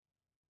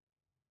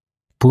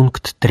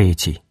Пункт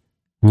 3.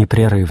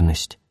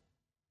 Непрерывность.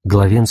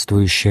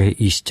 Главенствующая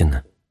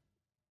истина.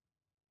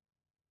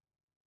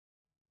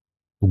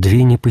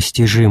 Две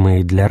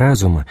непостижимые для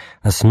разума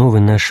основы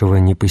нашего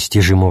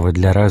непостижимого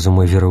для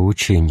разума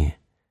вероучения.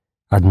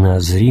 Одна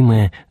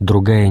зримая,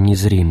 другая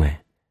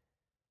незримая.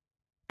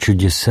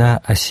 Чудеса,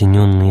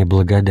 осененные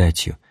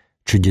благодатью,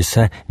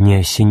 чудеса, не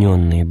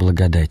осененные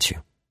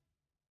благодатью.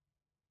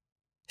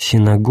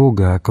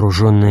 Синагога,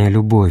 окруженная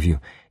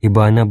любовью,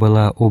 ибо она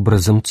была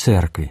образом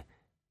церкви,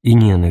 и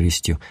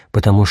ненавистью,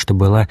 потому что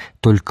была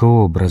только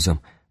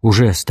образом,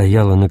 уже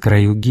стояла на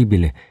краю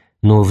гибели,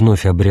 но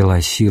вновь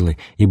обрела силы,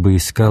 ибо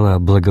искала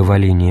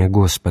благоволения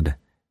Господа.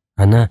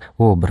 Она —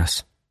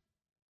 образ.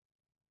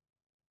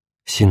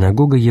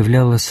 Синагога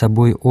являла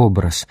собой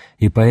образ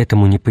и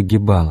поэтому не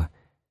погибала,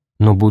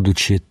 но,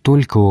 будучи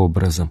только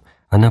образом,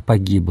 она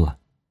погибла.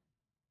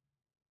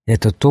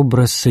 Этот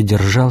образ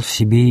содержал в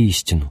себе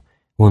истину,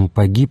 он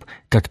погиб,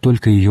 как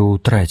только ее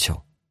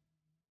утратил.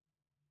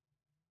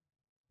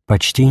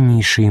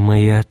 Почтеннейшие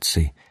мои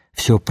отцы,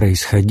 все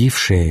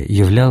происходившее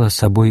являло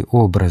собой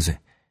образы.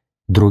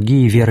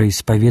 Другие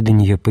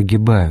вероисповедания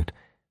погибают,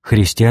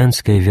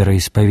 христианское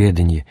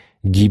вероисповедание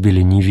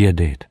гибели не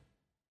ведает.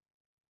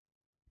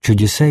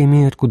 Чудеса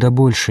имеют куда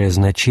большее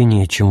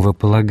значение, чем вы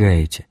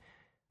полагаете.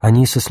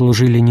 Они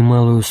сослужили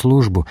немалую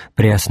службу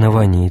при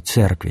основании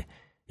церкви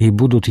и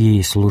будут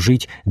ей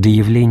служить до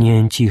явления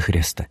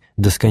Антихриста,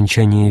 до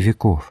скончания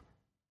веков.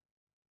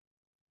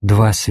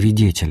 Два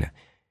свидетеля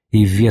 —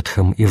 и в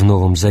Ветхом, и в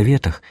Новом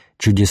Заветах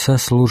чудеса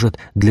служат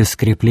для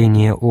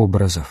скрепления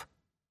образов.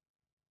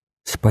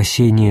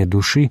 Спасение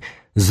души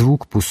 —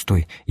 звук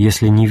пустой,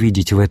 если не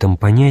видеть в этом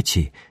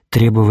понятии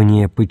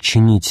требование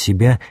подчинить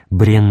себя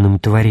бренным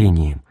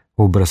творениям,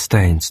 образ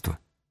таинства.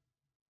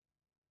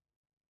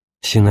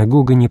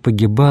 Синагога не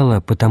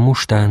погибала, потому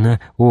что она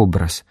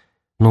образ,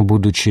 но,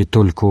 будучи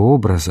только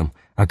образом,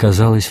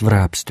 оказалась в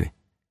рабстве.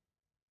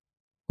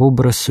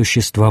 Образ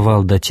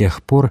существовал до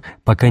тех пор,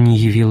 пока не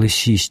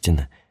явилась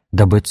истина,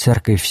 дабы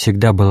церковь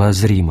всегда была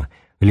зрима,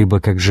 либо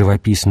как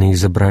живописное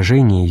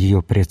изображение,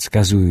 ее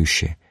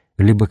предсказующее,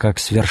 либо как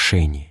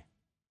свершение.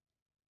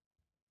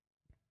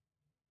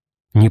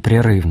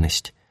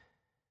 Непрерывность.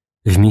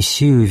 В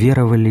Мессию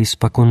веровали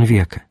испокон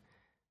века.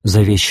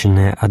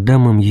 Завещанное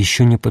Адамом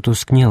еще не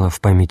потускнело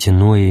в памяти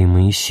Ноя и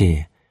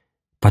Моисея.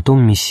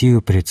 Потом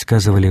Мессию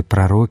предсказывали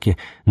пророки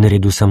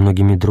наряду со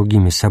многими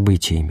другими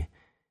событиями.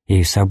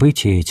 И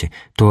события эти,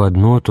 то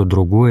одно, то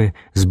другое,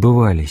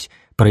 сбывались,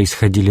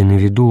 происходили на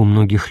виду у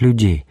многих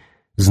людей,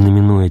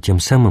 знаменуя тем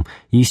самым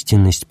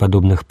истинность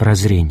подобных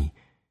прозрений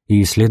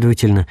и,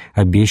 следовательно,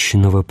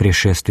 обещанного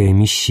пришествия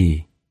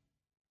Мессии.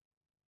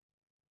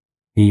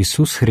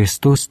 Иисус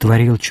Христос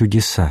творил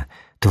чудеса,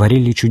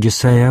 творили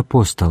чудеса и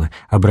апостолы,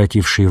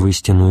 обратившие в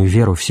истинную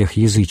веру всех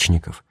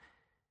язычников.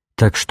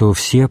 Так что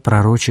все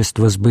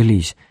пророчества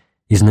сбылись,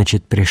 и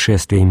значит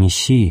пришествие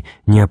Мессии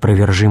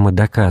неопровержимо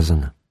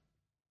доказано.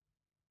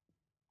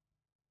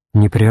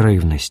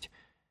 Непрерывность.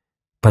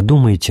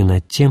 Подумайте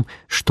над тем,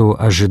 что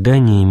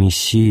ожидание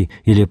Мессии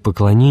или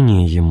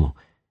поклонение Ему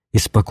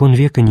испокон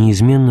века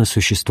неизменно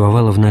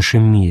существовало в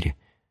нашем мире,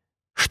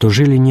 что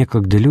жили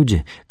некогда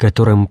люди,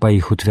 которым, по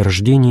их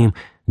утверждениям,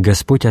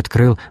 Господь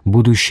открыл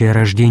будущее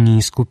рождение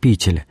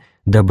Искупителя,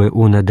 дабы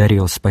Он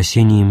одарил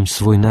спасением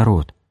свой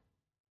народ,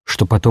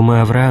 что потом и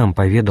Авраам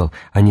поведал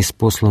о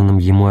ниспосланном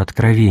ему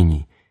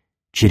откровении.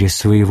 Через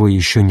своего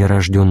еще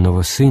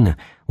нерожденного сына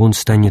он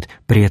станет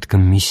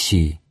предком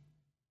Мессии.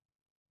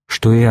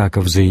 Что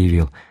Иаков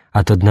заявил: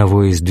 от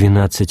одного из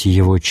 12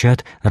 его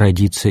чад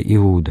родится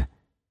Иуда.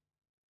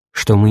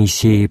 Что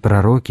Моисей и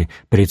пророки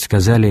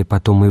предсказали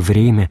потом и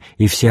время,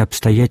 и все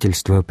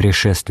обстоятельства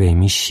пришествия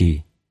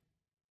Мессии.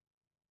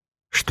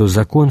 Что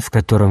закон, в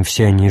котором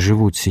все они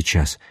живут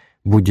сейчас,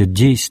 будет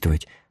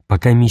действовать,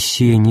 пока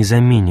Мессия не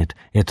заменит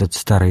этот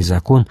старый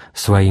закон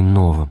своим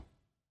новым.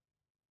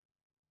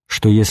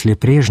 Что если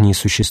прежний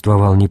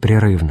существовал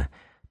непрерывно,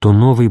 то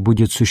новый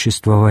будет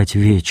существовать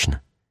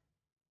вечно.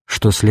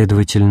 Что,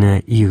 следовательно,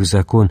 их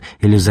закон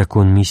или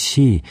закон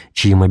Мессии,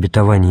 чьим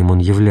обетованием он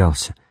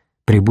являлся,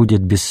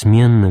 пребудет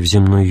бессменно в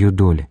земной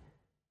юдоле,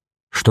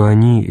 что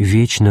они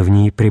вечно в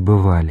ней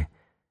пребывали,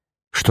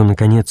 что,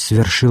 наконец,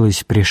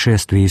 свершилось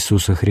пришествие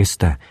Иисуса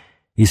Христа,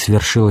 и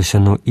свершилось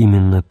оно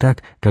именно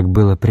так, как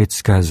было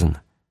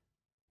предсказано.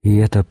 И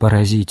это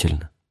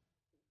поразительно.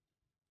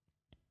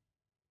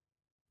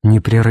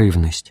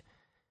 Непрерывность.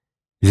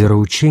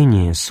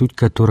 Вероучение, суть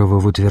которого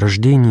в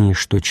утверждении,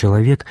 что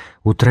человек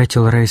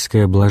утратил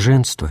райское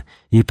блаженство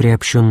и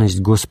приобщенность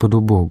к Господу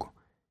Богу,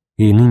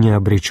 и ныне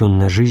обречен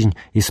на жизнь,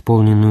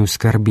 исполненную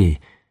скорбей,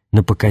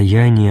 на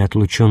покаяние и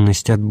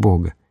отлученность от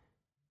Бога,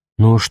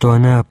 но что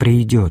она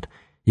придет,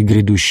 и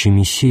грядущий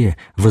Мессия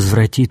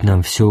возвратит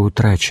нам все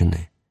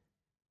утраченное.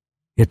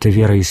 Это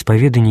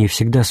вероисповедание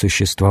всегда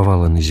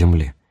существовало на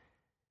земле.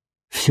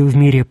 Все в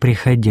мире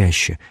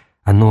приходяще,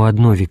 оно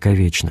одно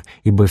вековечно,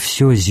 ибо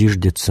все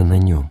зиждется на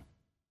нем.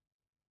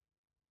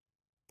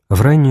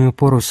 В раннюю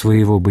пору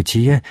своего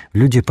бытия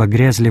люди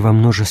погрязли во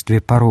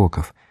множестве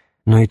пороков,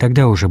 Но и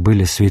тогда уже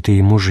были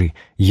святые мужи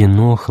 —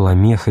 Енох,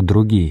 Ламех и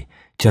другие,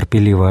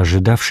 терпеливо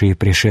ожидавшие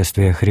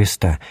пришествия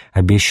Христа,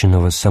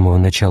 обещанного с самого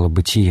начала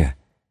бытия.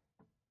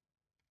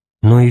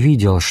 Но и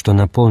видел, что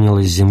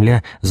наполнилась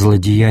земля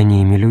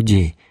злодеяниями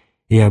людей,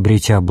 и,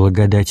 обретя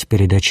благодать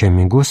перед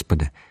очами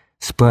Господа,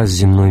 спас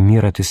земной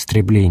мир от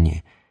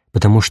истребления,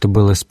 потому что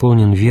был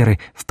исполнен веры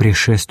в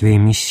пришествие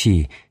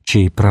Мессии,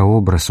 чей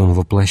прообраз он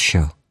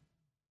воплощал.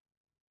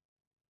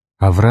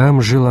 Авраам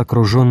жил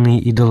окруженный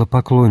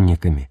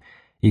идолопоклонниками,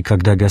 и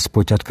когда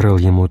Господь открыл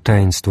ему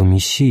таинство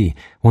Мессии,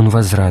 он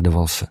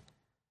возрадовался.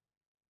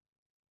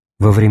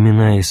 Во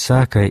времена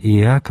Исаака и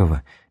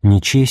Иакова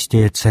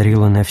нечестие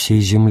царило на всей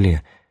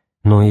земле,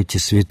 но эти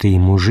святые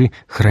мужи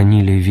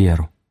хранили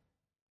веру.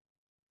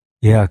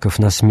 Иаков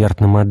на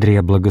смертном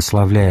одре,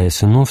 благословляя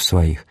сынов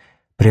своих,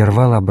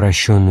 прервал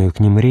обращенную к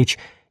ним речь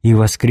и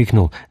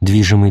воскликнул,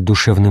 движимый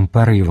душевным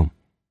порывом: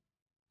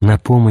 «На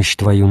помощь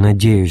Твою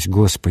надеюсь,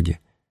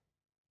 Господи!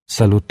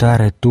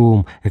 Salutare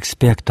tuum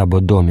expectabo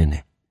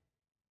Domine».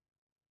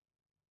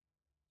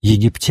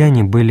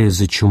 Египтяне были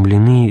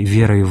зачумлены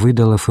верой в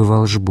идолов и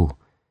волшбу.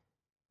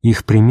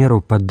 Их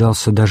примеру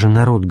поддался даже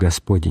народ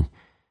Господень,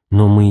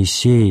 но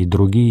Моисей и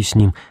другие с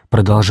ним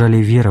продолжали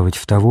веровать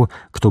в того,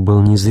 кто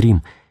был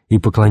незрим, и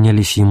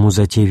поклонялись ему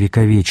за те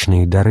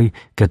вековечные дары,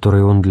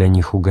 которые он для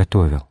них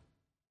уготовил.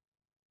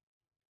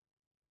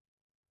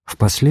 В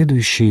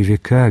последующие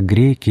века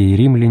греки и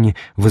римляне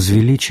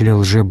возвеличили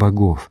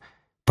лжебогов,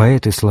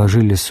 поэты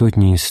сложили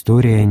сотни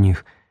историй о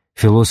них,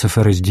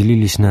 философы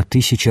разделились на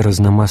тысячи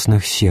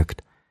разномастных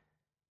сект,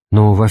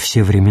 но во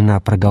все времена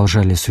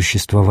продолжали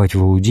существовать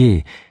в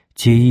Иудее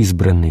те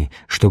избранные,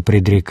 что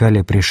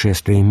предрекали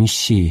пришествие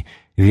Мессии,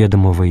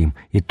 ведомого им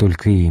и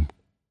только им.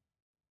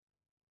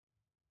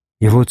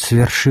 И вот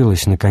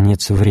свершилось,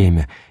 наконец,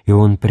 время, и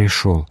он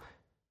пришел.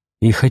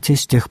 И хотя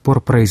с тех пор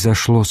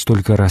произошло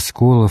столько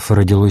расколов,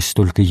 родилось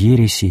столько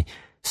ересей,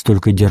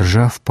 столько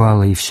держав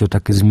пало, и все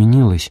так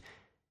изменилось,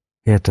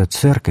 эта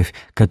церковь,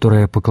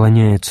 которая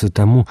поклоняется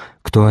тому,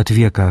 кто от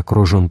века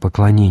окружен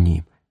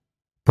поклонением,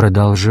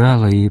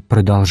 продолжала и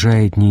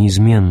продолжает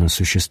неизменно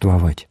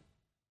существовать.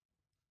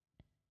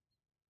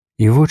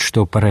 И вот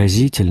что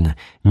поразительно,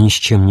 ни с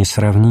чем не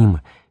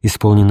сравнимо,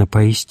 исполнено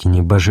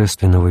поистине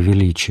божественного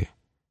величия.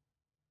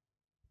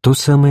 То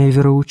самое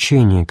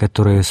вероучение,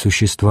 которое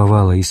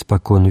существовало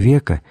испокон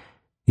века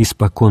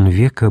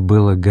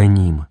было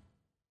гонимо.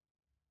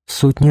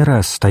 Сотни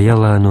раз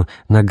стояло оно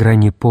на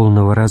грани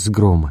полного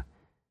разгрома,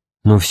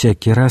 но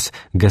всякий раз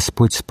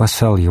Господь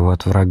спасал его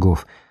от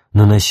врагов,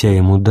 нанося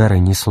им удары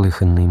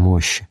неслыханной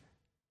мощи.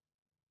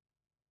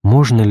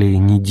 Можно ли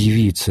не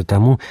дивиться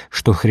тому,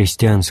 что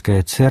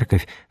христианская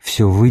церковь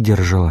все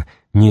выдержала,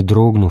 не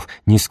дрогнув,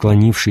 не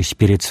склонившись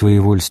перед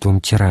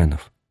своевольством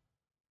тиранов?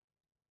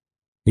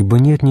 Ибо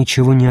нет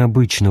ничего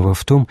необычного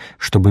в том,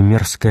 чтобы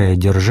мирская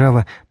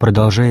держава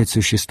продолжает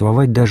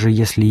существовать, даже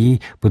если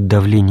ей под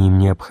давлением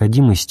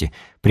необходимости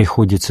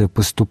приходится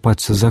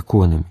поступаться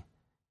законами.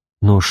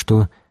 Но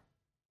что?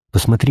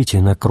 Посмотрите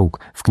на круг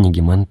в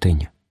книге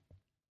Монтэня.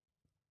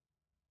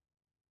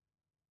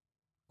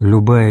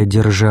 Любая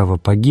держава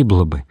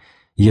погибла бы,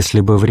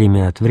 если бы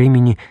время от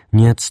времени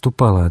не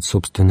отступала от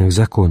собственных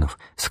законов,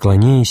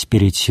 склоняясь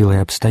перед силой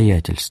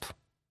обстоятельств.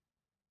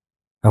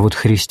 А вот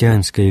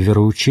христианское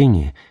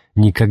вероучение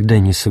никогда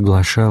не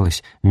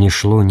соглашалось, не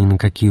шло ни на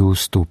какие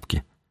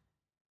уступки.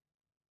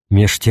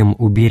 Меж тем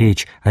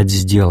уберечь от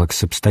сделок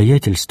с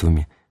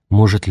обстоятельствами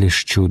может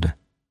лишь чудо.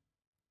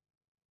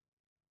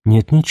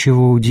 Нет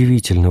ничего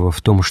удивительного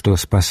в том, что,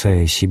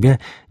 спасая себя,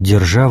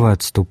 держава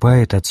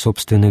отступает от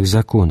собственных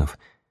законов,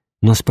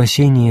 но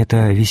спасение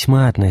это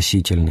весьма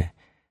относительное.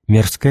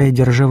 Мирская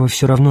держава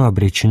все равно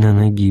обречена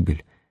на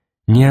гибель.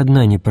 Ни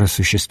одна не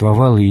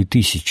просуществовала и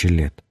 1000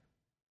 лет.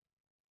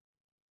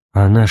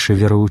 А наше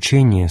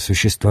вероучение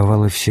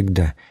существовало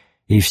всегда,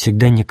 и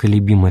всегда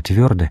неколебимо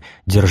твердо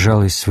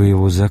держалось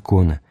своего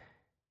закона,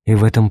 и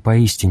в этом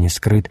поистине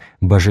скрыт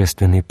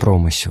божественный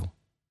промысел.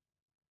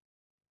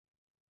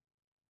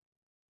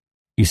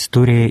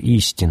 История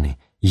истины,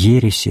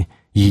 ереси,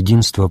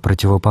 единство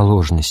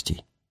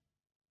противоположностей.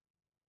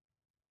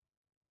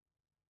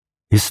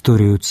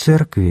 Историю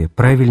Церкви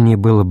правильнее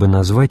было бы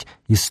назвать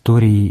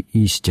историей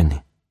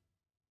истины.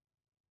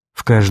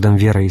 В каждом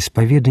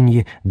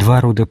вероисповедании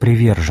два рода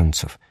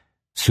приверженцев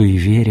 —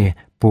 суеверие,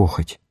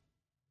 похоть.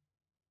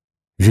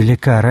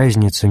 Велика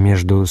разница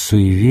между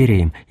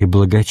суеверием и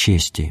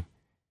благочестием.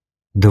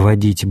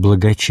 Доводить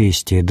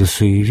благочестие до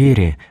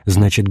суеверия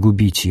значит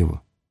губить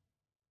его.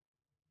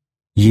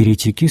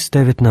 Еретики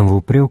ставят нам в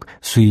упрек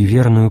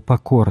суеверную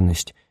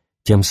покорность,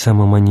 тем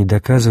самым они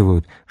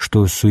доказывают,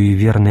 что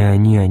суеверны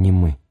они, а не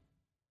мы.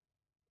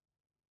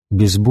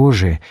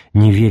 Безбожие —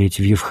 не верить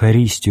в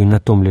Евхаристию на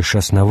том лишь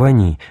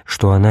основании,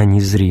 что она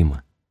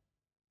незрима.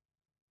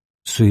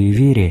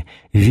 Суеверие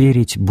 —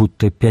 верить,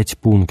 будто 5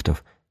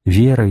 пунктов,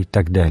 вера и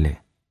так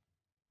далее.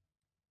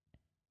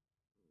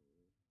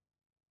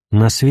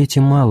 На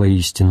свете мало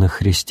истинных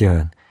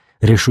христиан,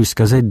 решусь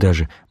сказать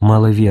даже,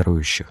 мало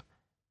верующих.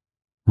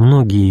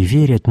 Многие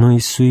верят, но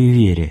из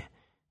суеверия,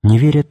 Не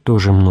верят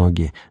тоже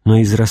многие, но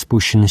из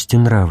распущенности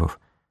нравов,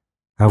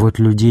 а вот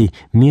людей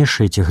меж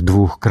этих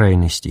двух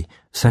крайностей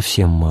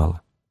совсем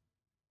мало.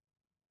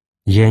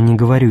 Я не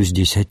говорю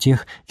здесь о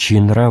тех, чьи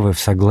нравы в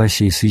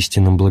согласии с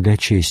истинным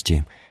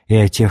благочестием, и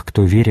о тех,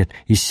 кто верит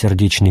из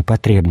сердечной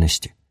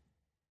потребности.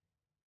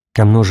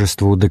 Ко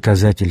множеству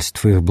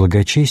доказательств их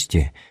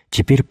благочестия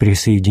теперь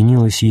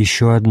присоединилось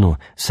еще одно,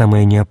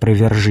 самое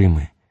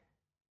неопровержимое.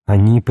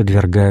 Они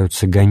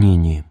подвергаются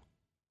гонениям.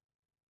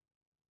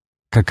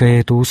 Какая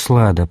это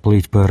услада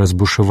плыть по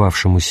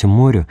разбушевавшемуся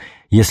морю,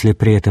 если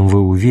при этом вы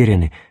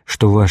уверены,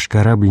 что ваш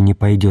корабль не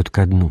пойдет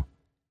ко дну?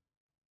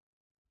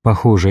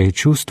 Похожие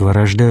чувства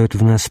рождают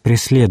в нас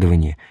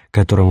преследования,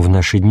 которым в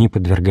наши дни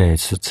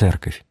подвергается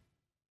Церковь.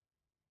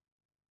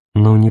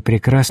 Но не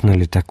прекрасно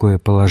ли такое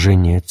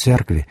положение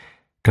Церкви,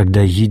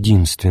 когда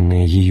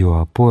единственная ее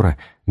опора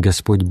 —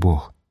 Господь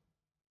Бог?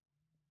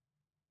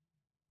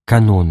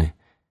 Каноны.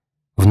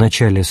 В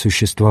начале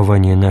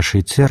существования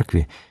нашей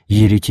Церкви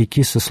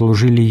еретики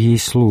сослужили ей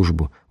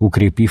службу,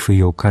 укрепив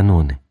ее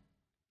каноны.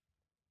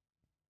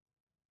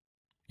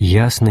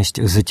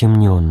 Ясность,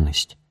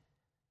 затемненность.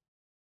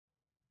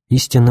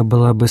 Истина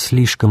была бы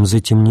слишком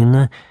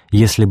затемнена,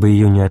 если бы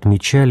ее не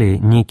отмечали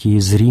некие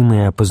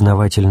зримые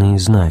опознавательные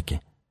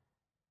знаки.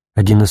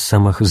 Один из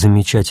самых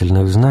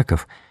замечательных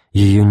знаков —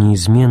 ее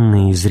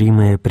неизменное и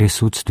зримое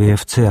присутствие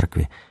в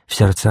Церкви, в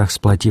сердцах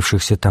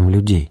сплотившихся там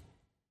людей.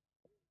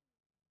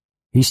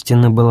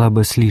 Истина была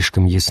бы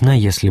слишком ясна,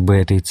 если бы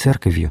этой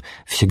Церковью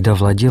всегда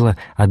владело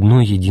одно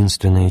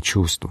единственное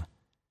чувство.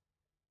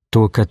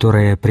 То,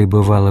 которое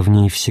пребывало в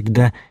ней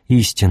всегда,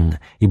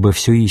 истинно, ибо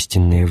все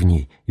истинное в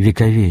ней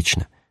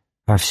вековечно,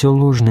 а все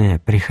ложное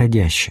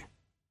приходяще.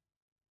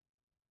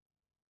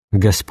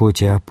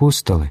 Господь и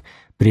апостолы,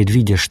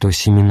 предвидя, что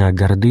семена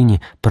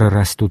гордыни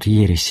прорастут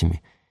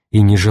ересями,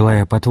 и, не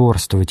желая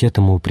потворствовать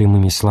этому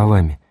прямыми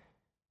словами,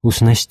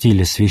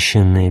 уснастили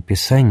священное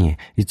писание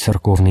и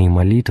церковные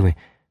молитвы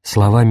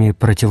словами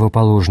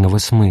противоположного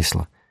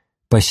смысла,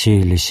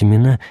 посеяли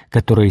семена,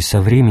 которые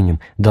со временем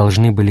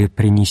должны были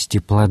принести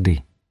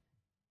плоды.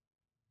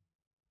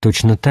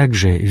 Точно так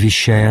же,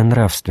 вещая о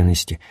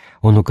нравственности,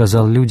 он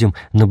указал людям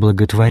на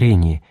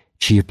благотворение,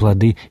 чьи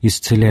плоды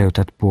исцеляют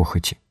от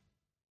похоти.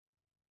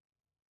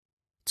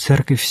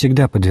 Церковь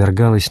всегда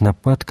подвергалась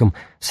нападкам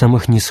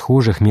самых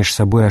несхожих меж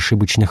собой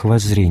ошибочных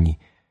воззрений,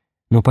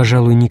 но,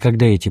 пожалуй,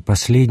 никогда эти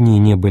последние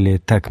не были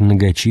так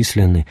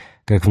многочисленны,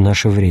 как в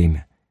наше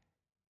время.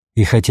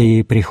 И хотя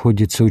ей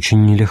приходится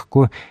очень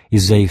нелегко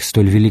из-за их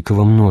столь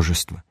великого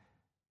множества,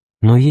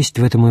 но есть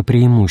в этом и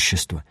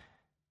преимущество.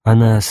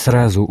 Она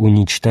сразу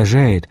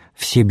уничтожает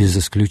все без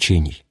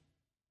исключений.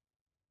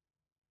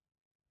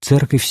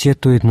 Церковь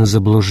сетует на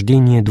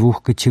заблуждение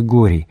двух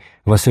категорий,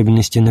 в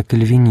особенности на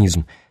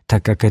кальвинизм,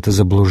 так как это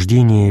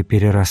заблуждение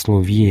переросло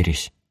в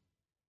ересь.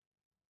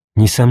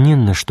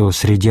 Несомненно, что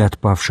среди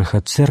отпавших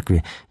от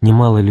Церкви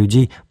немало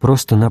людей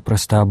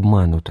просто-напросто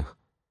обманутых.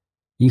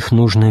 Их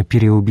нужно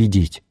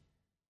переубедить.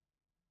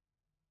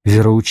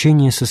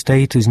 Вероучение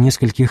состоит из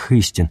нескольких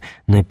истин,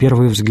 на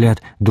первый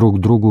взгляд друг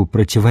другу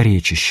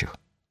противоречащих.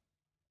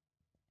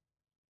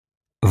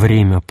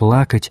 Время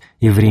плакать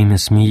и время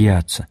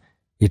смеяться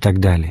и так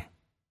далее.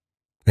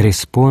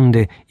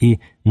 Респонде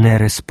и не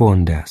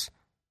респондеас.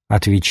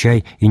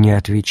 Отвечай и не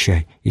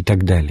отвечай и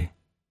так далее.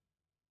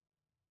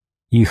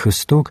 Их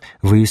исток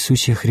в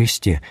Иисусе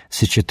Христе,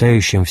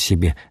 сочетающем в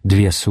себе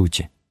две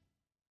сути.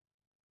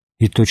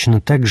 И точно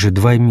так же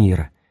два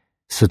мира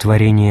 —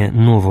 сотворение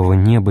нового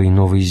неба и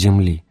новой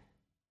земли,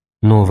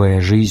 новая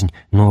жизнь,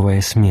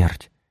 новая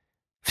смерть.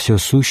 Все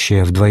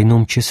сущее в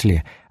двойном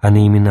числе, а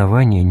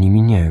наименования не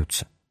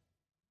меняются.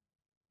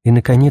 И,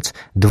 наконец,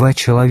 два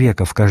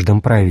человека в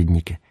каждом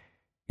праведнике,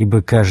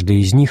 ибо каждый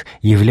из них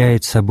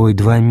являет собой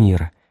два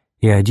мира,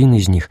 и один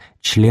из них —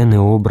 член и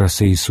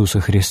образ Иисуса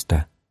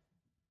Христа.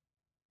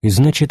 И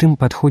значит, им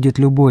подходит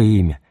любое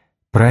имя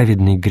 —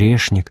 праведный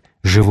грешник,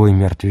 живой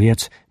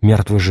мертвец,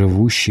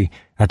 мертвоживущий,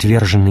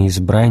 отверженный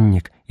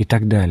избранник и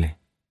так далее.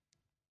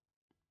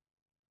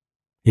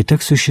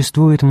 Итак,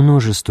 существует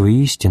множество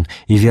истин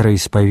и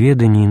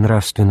вероисповеданий и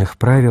нравственных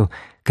правил,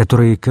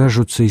 которые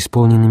кажутся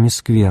исполненными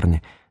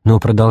скверны, но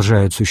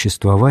продолжают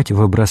существовать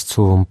в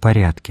образцовом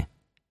порядке.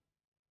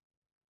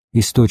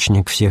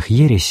 Источник всех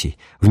ересей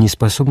в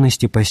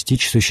неспособности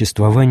постичь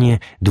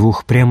существование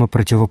двух прямо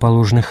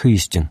противоположных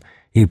истин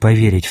и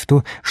поверить в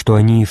то, что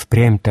они и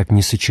впрямь так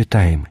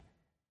несочетаемы.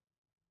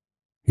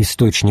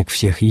 Источник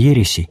всех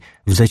ересей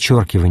в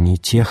зачеркивании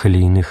тех или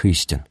иных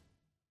истин.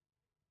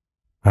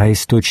 А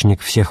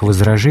источник всех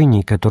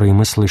возражений, которые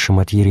мы слышим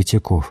от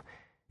еретиков,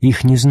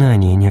 их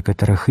незнание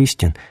некоторых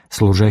истин,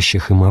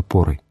 служащих им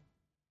опорой.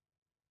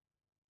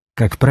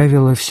 Как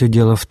правило, все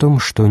дело в том,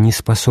 что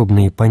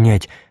неспособные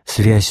понять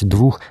связь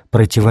двух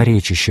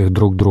противоречащих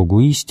друг другу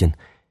истин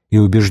и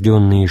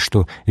убежденные,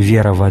 что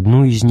вера в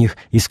одну из них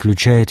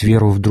исключает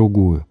веру в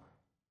другую,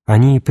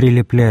 они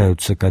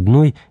прилепляются к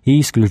одной и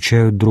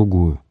исключают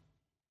другую.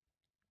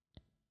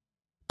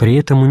 При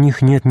этом у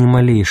них нет ни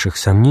малейших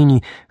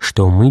сомнений,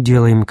 что мы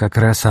делаем как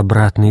раз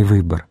обратный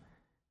выбор.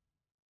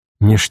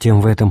 Меж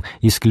тем в этом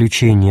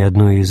исключении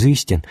одной из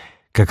истин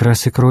как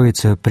раз и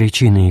кроется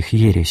причина их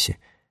ереси,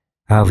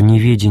 а в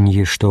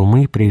неведении, что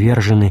мы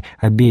привержены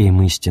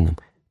обеим истинам,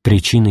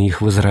 причина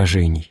их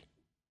возражений.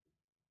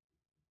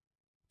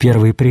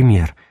 Первый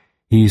пример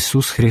 –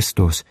 Иисус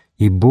Христос,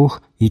 и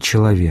Бог, и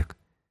человек.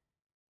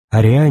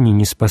 Ариане,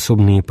 не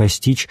способные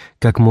постичь,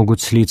 как могут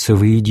слиться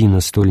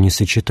воедино столь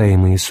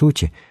несочетаемые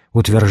сути,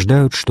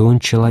 утверждают, что Он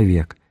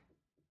человек.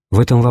 В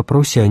этом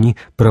вопросе они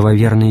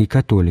правоверные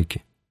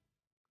католики.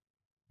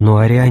 Но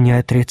ариане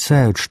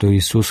отрицают, что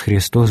Иисус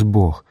Христос –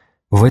 Бог.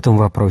 В этом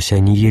вопросе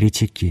они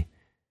еретики.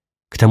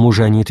 К тому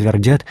же они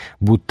твердят,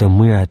 будто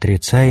мы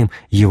отрицаем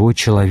Его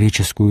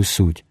человеческую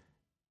суть.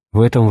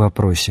 В этом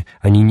вопросе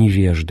они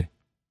невежды.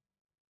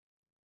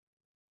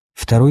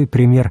 Второй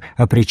пример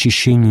о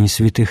причащении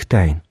святых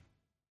тайн.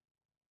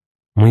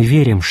 Мы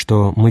верим,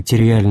 что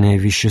материальное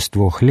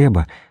вещество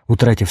хлеба,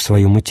 утратив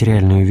свою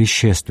материальную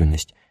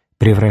вещественность,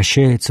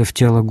 превращается в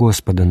тело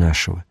Господа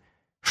нашего,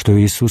 что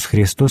Иисус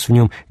Христос в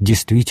нем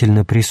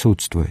действительно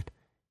присутствует.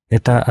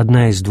 Это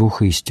одна из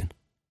двух истин.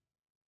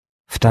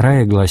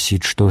 Вторая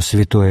гласит, что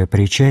святое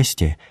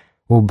причастие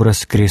 –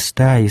 образ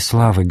креста и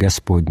славы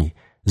Господней,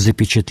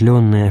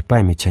 запечатленная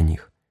память о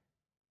них.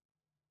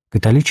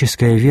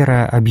 Католическая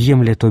вера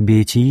объемлет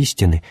обе эти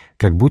истины,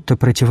 как будто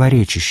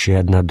противоречащие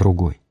одна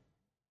другой.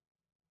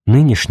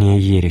 Нынешняя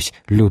ересь,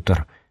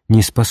 Лютер,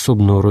 не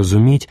способна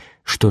уразуметь,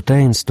 что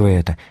таинство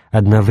это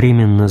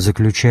одновременно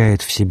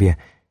заключает в себе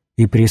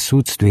и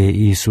присутствие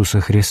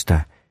Иисуса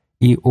Христа,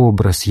 и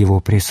образ Его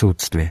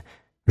присутствия,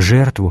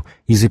 жертву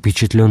и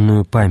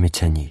запечатленную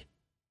память о ней.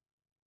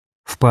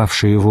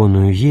 Впавшие в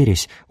оную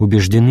ересь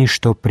убеждены,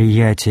 что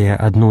приятие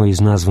одной из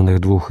названных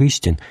двух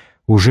истин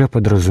уже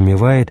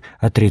подразумевает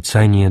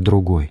отрицание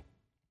другой.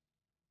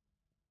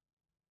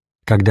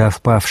 Когда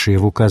впавшие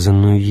в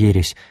указанную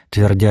ересь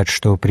твердят,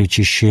 что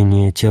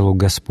причащение телу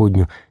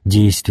Господню –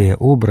 действие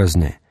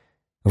образное,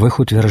 в их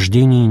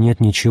утверждении нет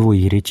ничего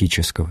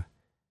еретического.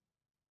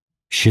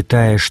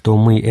 Считая, что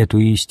мы эту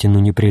истину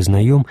не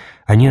признаем,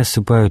 они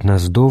осыпают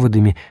нас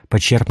доводами,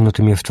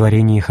 почерпнутыми в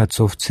творениях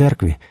отцов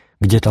Церкви,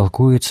 где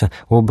толкуется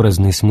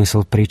образный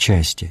смысл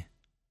причастия.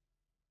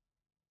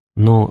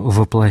 Но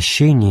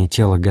воплощение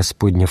тела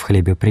Господня в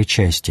хлебе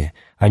причастия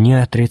они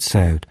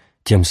отрицают,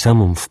 тем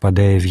самым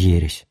впадая в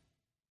ересь.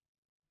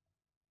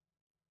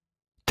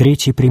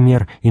 Третий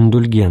пример –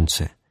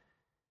 индульгенция.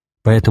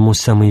 Поэтому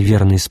самый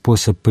верный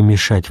способ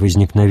помешать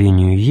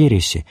возникновению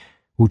ереси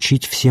 –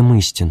 учить всем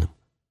истинам.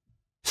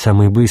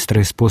 Самый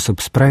быстрый способ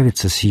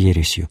справиться с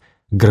ересью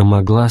 –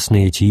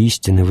 громогласно эти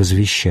истины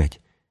возвещать.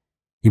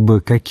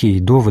 Ибо какие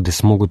доводы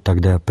смогут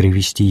тогда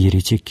привести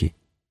еретики?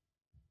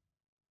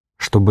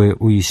 Чтобы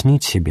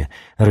уяснить себе,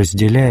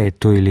 разделяет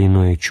то или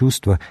иное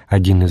чувство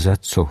один из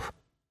отцов.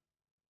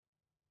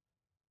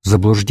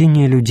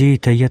 Заблуждения людей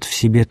таят в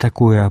себе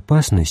такую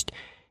опасность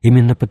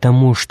именно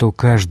потому, что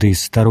каждый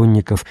из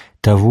сторонников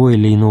того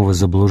или иного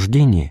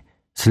заблуждения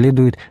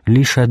следует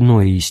лишь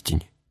одной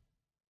истине.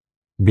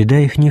 Беда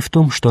их не в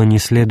том, что они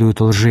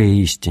следуют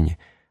лжеистине,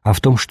 а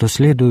в том, что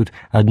следуют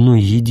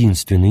одной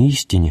единственной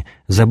истине,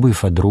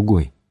 забыв о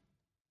другой.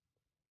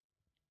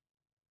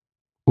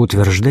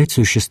 Утверждать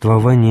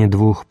существование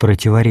двух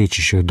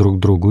противоречащих друг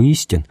другу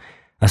истин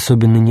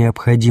особенно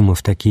необходимо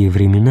в такие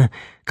времена,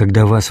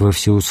 когда вас во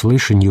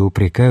всеуслышание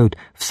упрекают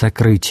в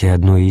сокрытии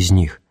одной из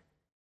них.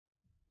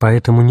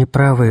 Поэтому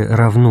неправы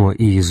равно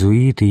и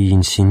иезуиты, и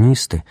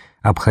янсенисты,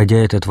 обходя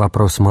этот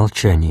вопрос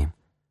молчанием.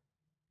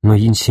 Но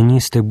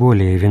янсенисты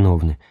более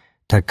виновны,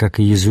 так как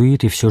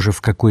иезуиты все же в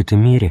какой-то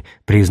мере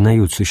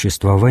признают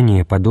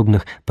существование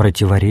подобных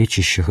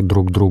противоречащих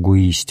друг другу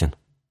истин.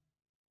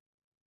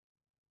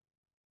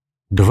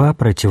 Два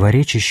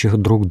противоречащих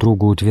друг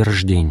другу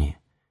утверждения.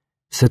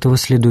 С этого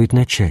следует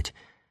начать.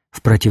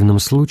 В противном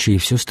случае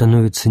все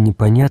становится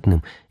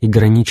непонятным и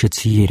граничит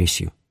с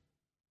ересью.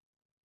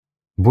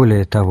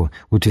 Более того,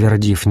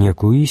 утвердив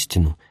некую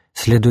истину,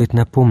 следует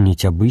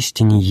напомнить об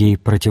истине ей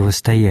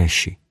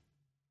противостоящей.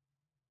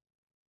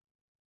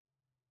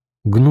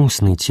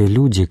 Гнусны те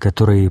люди,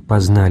 которые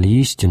познали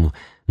истину,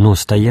 но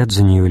стоят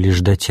за нее лишь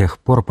до тех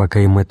пор,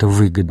 пока им это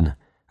выгодно,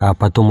 а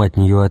потом от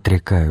нее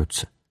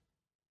отрекаются.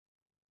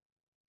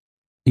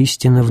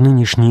 Истина в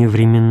нынешние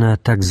времена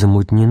так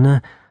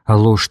замутнена, а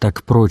ложь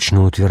так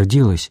прочно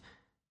утвердилась,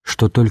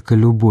 что только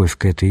любовь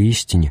к этой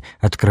истине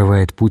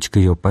открывает путь к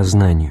ее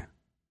познанию.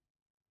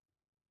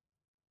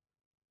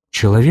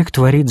 Человек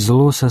творит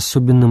зло с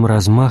особенным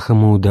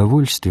размахом и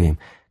удовольствием,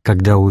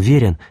 когда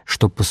уверен,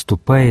 что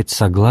поступает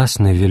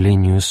согласно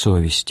велению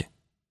совести.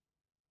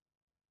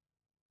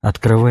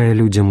 Открывая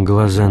людям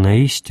глаза на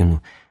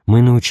истину,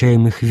 мы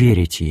научаем их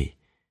верить ей,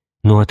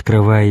 но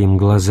открывая им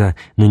глаза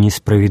на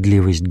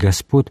несправедливость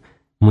господ,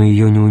 мы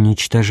ее не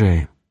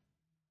уничтожаем.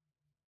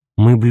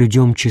 Мы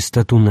блюдем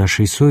чистоту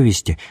нашей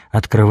совести,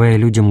 открывая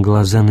людям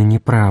глаза на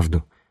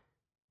неправду,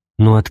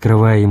 но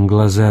открывая им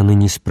глаза на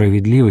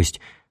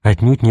несправедливость,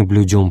 отнюдь не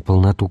блюдем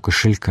полноту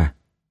кошелька.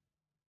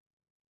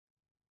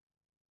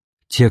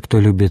 Те, кто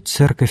любит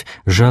церковь,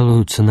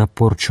 жалуются на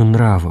порчу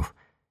нравов,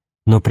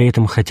 но при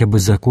этом хотя бы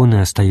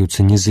законы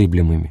остаются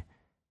незыблемыми,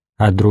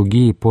 а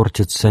другие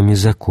портят сами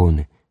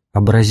законы,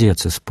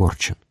 образец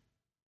испорчен.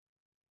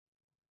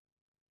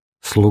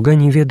 Слуга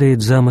не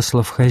ведает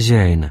замыслов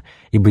хозяина,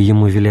 ибо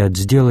ему велят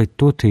сделать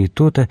то-то и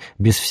то-то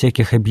без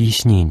всяких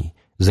объяснений.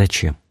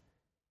 Зачем?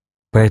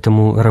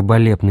 Поэтому,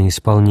 раболепно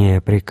исполняя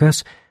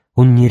приказ,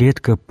 он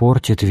нередко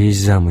портит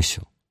весь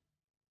замысел.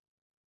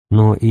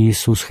 Но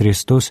Иисус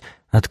Христос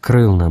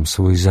открыл нам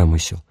свой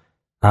замысел,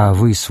 а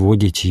вы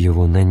сводите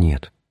его на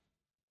нет.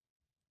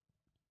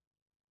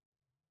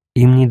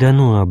 Им не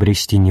дано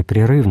обрести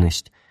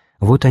непрерывность,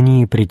 вот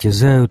они и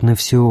притязают на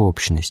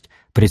всеобщность,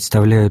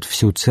 представляют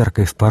всю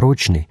церковь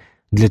порочной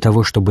для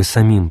того, чтобы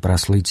самим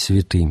прослыть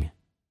святыми.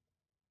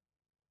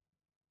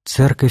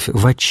 Церковь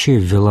вообще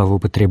ввела в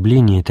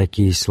употребление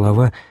такие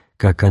слова,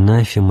 как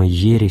анафема,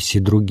 ересь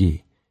и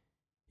другие.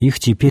 Их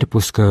теперь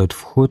пускают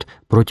в ход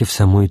против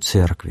самой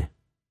церкви.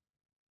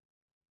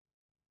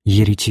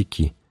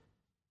 Еретики.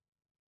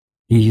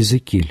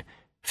 Иезекииль: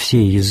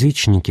 все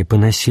язычники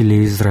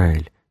поносили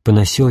Израиль,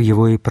 поносил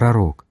его и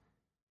пророк.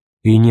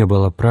 И не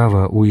было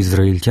права у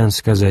израильтян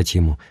сказать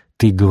ему: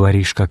 «Ты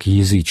говоришь, как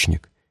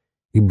язычник»,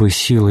 ибо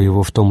сила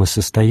его в том и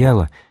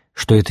состояла,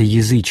 что это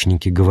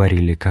язычники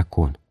говорили, как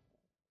он.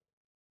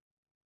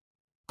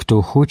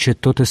 Кто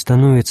хочет, тот и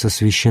становится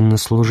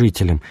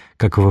священнослужителем,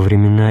 как во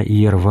времена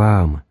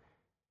Иерваама.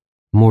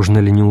 Можно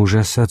ли не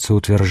ужасаться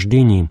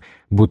утверждением,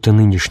 будто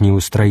нынешнее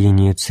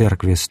устроение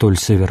церкви столь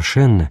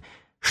совершенно,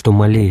 что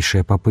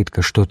малейшая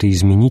попытка что-то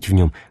изменить в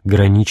нем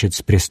граничит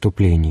с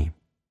преступлением?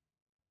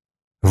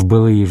 В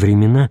былые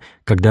времена,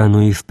 когда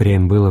оно и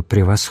впрямь было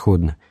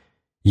превосходно,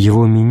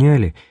 его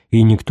меняли,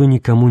 и никто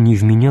никому не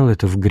вменял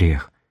это в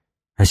грех,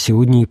 а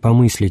сегодня и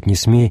помыслить не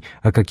смей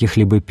о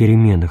каких-либо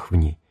переменах в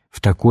ней, в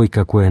такой,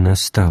 какой она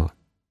стала.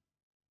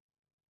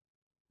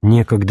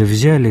 Некогда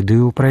взяли, да и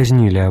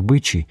упразднили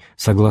обычай,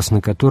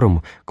 согласно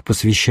которому к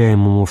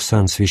посвящаемому в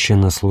сан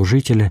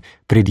священнослужителя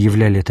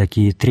предъявляли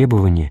такие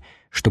требования,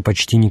 что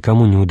почти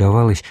никому не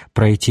удавалось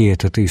пройти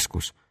этот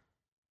искус.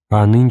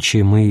 А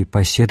нынче мы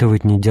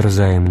посетовать не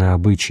дерзаем на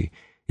обычай,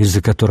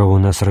 из-за которого у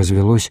нас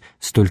развелось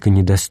столько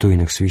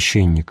недостойных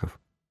священников.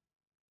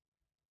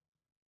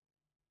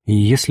 И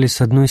если,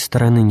 с одной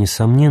стороны,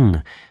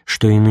 несомненно,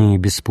 что иные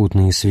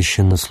беспутные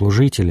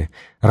священнослужители,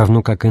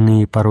 равно как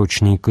иные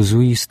порочные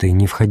казуисты,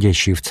 не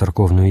входящие в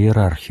церковную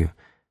иерархию,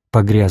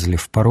 погрязли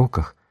в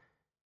пороках,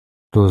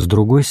 то, с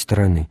другой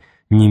стороны,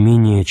 не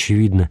менее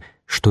очевидно,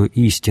 что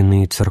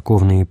истинные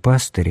церковные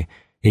пастыри,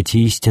 эти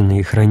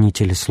истинные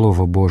хранители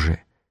Слова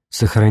Божия,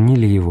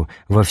 сохранили его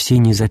во всей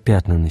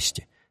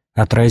незапятнанности,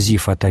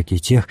 отразив атаки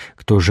тех,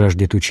 кто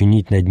жаждет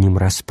учинить над ним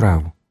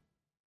расправу.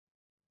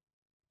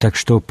 Так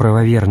что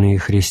правоверные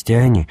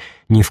христиане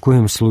ни в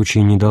коем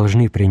случае не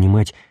должны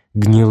принимать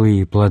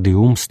гнилые плоды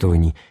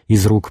умствований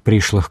из рук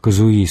пришлых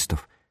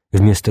казуистов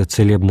вместо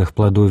целебных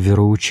плодов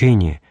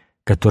вероучения,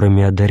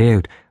 которыми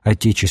одаряют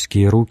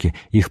отеческие руки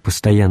их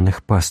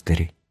постоянных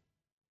пастырей.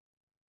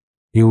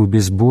 И у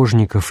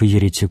безбожников и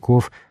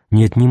еретиков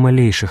нет ни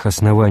малейших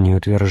оснований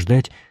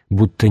утверждать,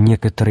 будто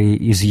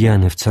некоторые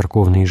изъяны в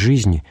церковной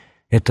жизни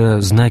 —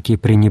 это знаки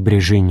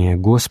пренебрежения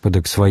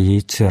Господа к Своей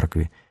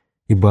Церкви,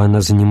 ибо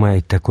она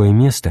занимает такое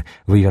место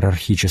в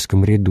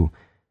иерархическом ряду,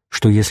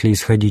 что если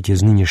исходить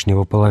из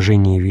нынешнего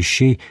положения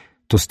вещей,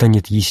 то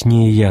станет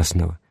яснее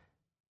ясного.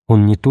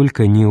 Он не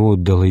только не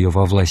отдал ее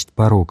во власть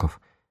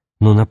пороков,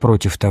 но,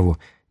 напротив того,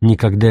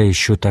 никогда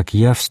еще так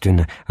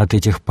явственно от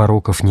этих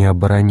пороков не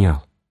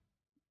оборонял.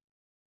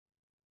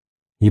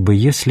 Ибо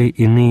если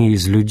иные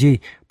из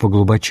людей, по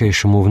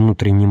глубочайшему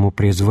внутреннему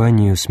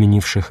призванию,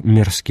 сменивших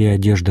мерзкие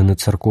одежды на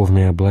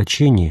церковное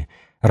облачение,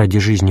 ради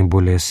жизни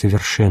более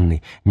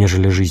совершенной,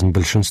 нежели жизнь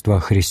большинства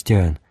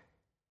христиан,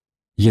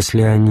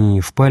 если они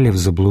впали в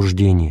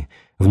заблуждение,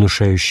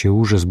 внушающее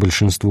ужас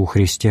большинству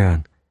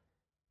христиан,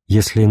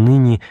 если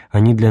ныне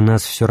они для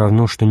нас все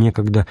равно, что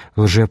некогда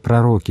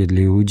лжепророки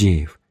для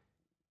иудеев,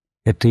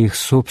 это их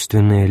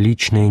собственное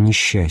личное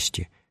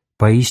несчастье,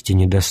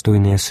 поистине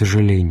достойное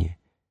сожаления,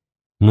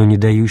 но не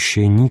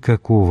дающее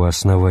никакого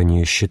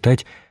основания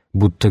считать,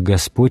 будто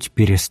Господь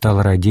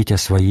перестал родить о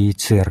Своей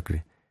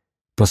Церкви,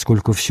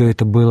 поскольку все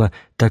это было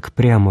так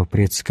прямо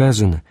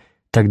предсказано,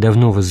 так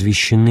давно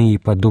возвещены и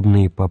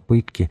подобные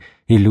попытки,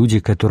 и люди,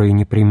 которые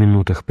не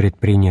преминут их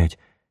предпринять,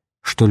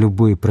 что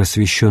любой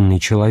просвещенный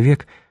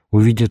человек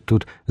увидит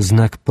тут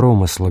знак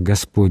промысла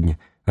Господня,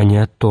 а не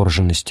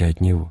отторженности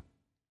от Него.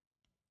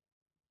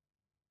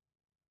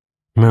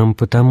 Нам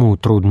потому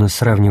трудно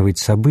сравнивать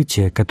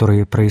события,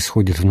 которые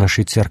происходят в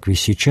нашей церкви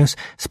сейчас,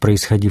 с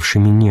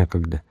происходившими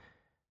некогда,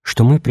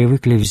 что мы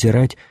привыкли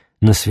взирать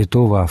на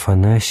святого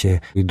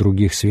Афанасия и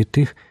других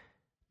святых,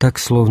 так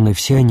словно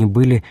все они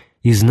были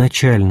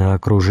изначально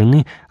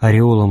окружены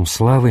ореолом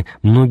славы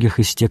многих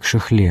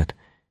истекших лет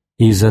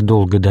и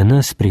задолго до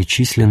нас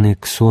причислены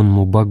к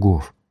сонму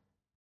богов.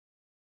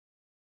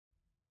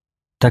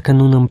 Так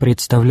оно нам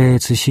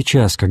представляется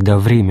сейчас, когда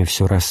время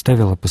все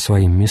расставило по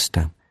своим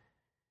местам.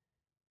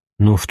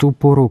 Но в ту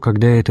пору,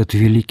 когда этот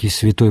великий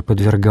святой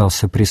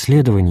подвергался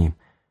преследованиям,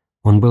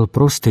 Он был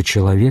просто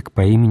человек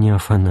по имени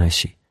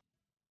Афанасий.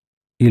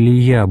 «Или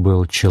я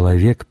был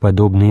человек,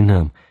 подобный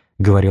нам», —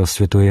 говорил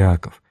святой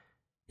Иаков,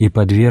 «и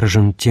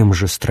подвержен тем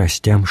же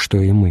страстям, что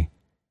и мы».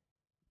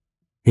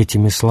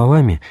 Этими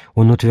словами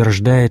он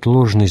утверждает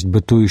ложность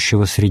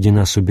бытующего среди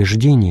нас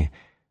убеждения,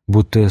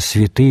 будто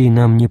святые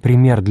нам не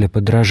пример для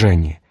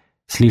подражания,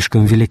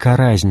 слишком велика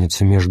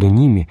разница между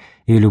ними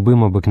и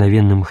любым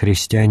обыкновенным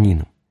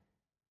христианином.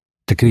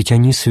 «Так ведь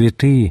они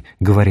святые», —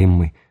 говорим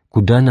мы, —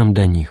 «куда нам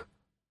до них?»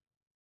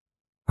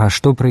 А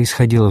что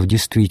происходило в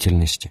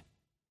действительности?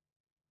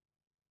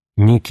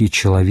 Некий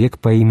человек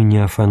по имени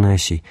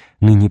Афанасий,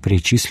 ныне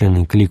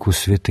причисленный к лику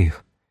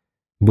святых,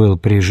 был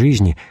при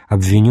жизни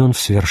обвинен в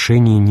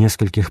совершении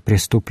нескольких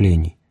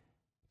преступлений.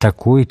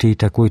 Такой-то и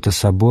такой-то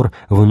собор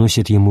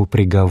выносит ему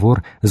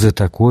приговор за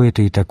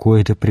такое-то и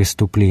такое-то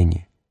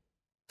преступление.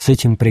 С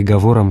этим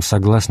приговором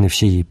согласны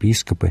все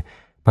епископы,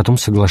 потом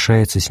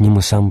соглашается с ним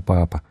и сам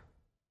папа.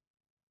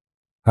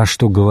 А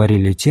что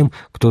говорили тем,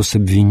 кто с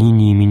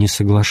обвинениями не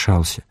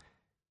соглашался?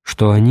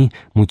 Что они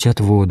мутят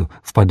воду,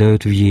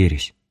 впадают в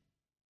ересь.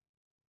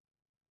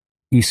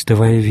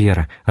 Истовая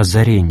вера,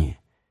 озарение.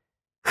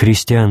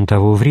 Христиан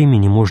того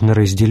времени можно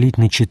разделить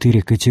на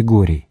 4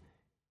 категории.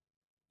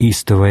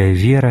 Истовая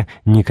вера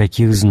 —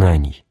 никаких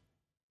знаний.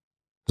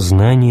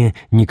 Знание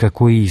 —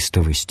 никакой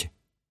истовости.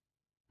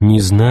 Ни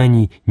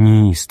знаний,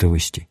 ни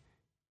истовости.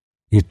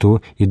 И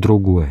то, и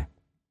другое.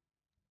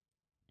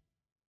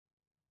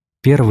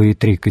 Первые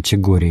 3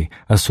 категории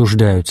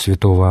осуждают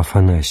святого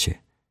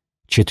Афанасия,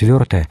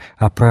 4-я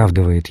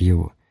оправдывает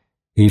его,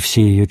 и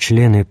все ее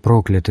члены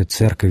прокляты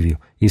Церковью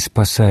и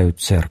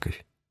спасают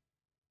Церковь.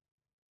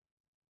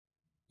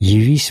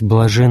 Явись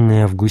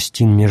блаженный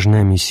Августин между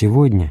нами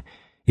сегодня,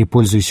 и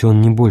пользуясь он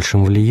не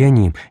большим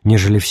влиянием,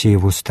 нежели все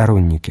его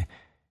сторонники,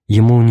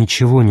 ему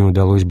ничего не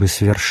удалось бы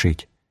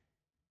совершить.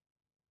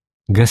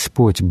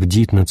 Господь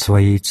бдит над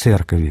Своей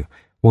Церковью,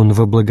 Он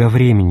во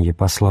благовременье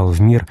послал в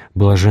мир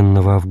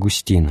блаженного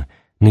Августина,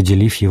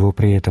 наделив его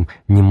при этом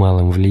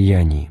немалым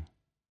влиянием.